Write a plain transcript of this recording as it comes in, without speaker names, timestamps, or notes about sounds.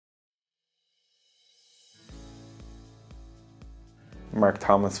Mark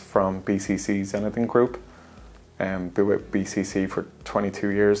Thomas from BCC Xeinadin Group. Been with BCC for 22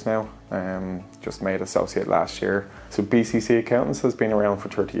 years now, just made associate last year. So BCC Accountants has been around for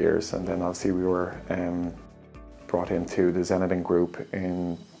 30 years, and then obviously we were brought into the Xeinadin Group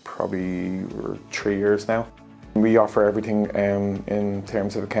in probably 3 years now. We offer everything in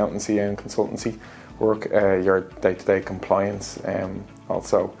terms of accountancy and consultancy work, your day-to-day compliance,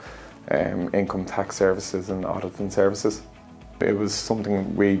 also income tax services and auditing services. It was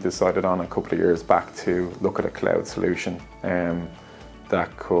something we decided on a couple of years back to look at a cloud solution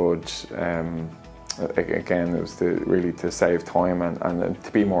that could, again, it was really to save time and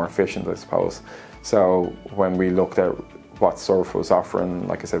to be more efficient, I suppose. So when we looked at what Surf was offering,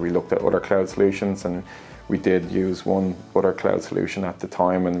 like I said, we looked at other cloud solutions, and we did use one other cloud solution at the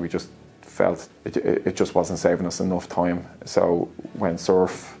time, and we just felt it just wasn't saving us enough time. So when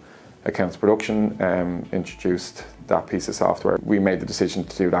SurfAccountsProduction introduced that piece of software, we made the decision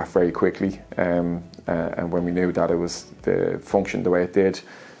to do that very quickly, and when we knew that it was the function the way it did.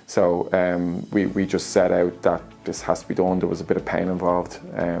 So we just set out that this has to be done. There was a bit of pain involved,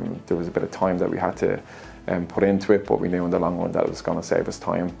 there was a bit of time that we had to put into it, but we knew in the long run that it was going to save us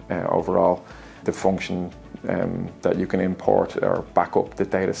time overall. The function that you can import or back up the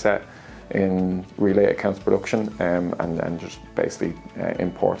data set in BrightAccountsProduction and just basically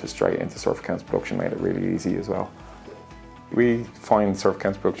import it straight into SurfAccountsProduction made it really easy as well. We find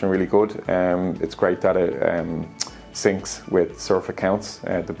SurfAccountsProduction really good. It's great that it syncs with SurfAccounts,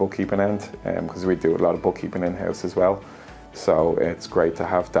 the bookkeeping end, because we do a lot of bookkeeping in-house as well. So it's great to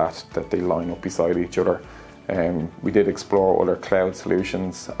have that they line up beside each other. We did explore other cloud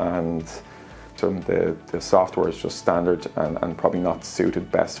solutions, and the software is just standard and probably not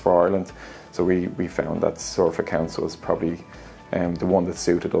suited best for Ireland. So we found that SurfAccounts was probably the one that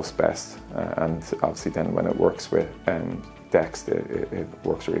suited us best, and obviously then when it works with Dex, it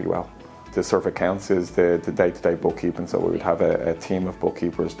works really well. The SurfAccounts is the day-to-day bookkeeping, so we would have a team of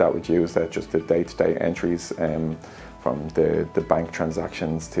bookkeepers that would use just the day-to-day entries from the bank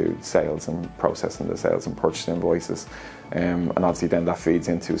transactions to sales and processing the sales and purchase invoices. And obviously then that feeds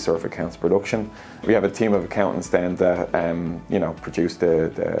into SurfAccountsProduction. We have a team of accountants then that produce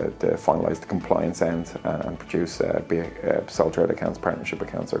finalise the compliance end and produce be it sole trade accounts, partnership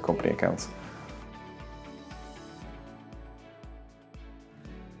accounts or company accounts.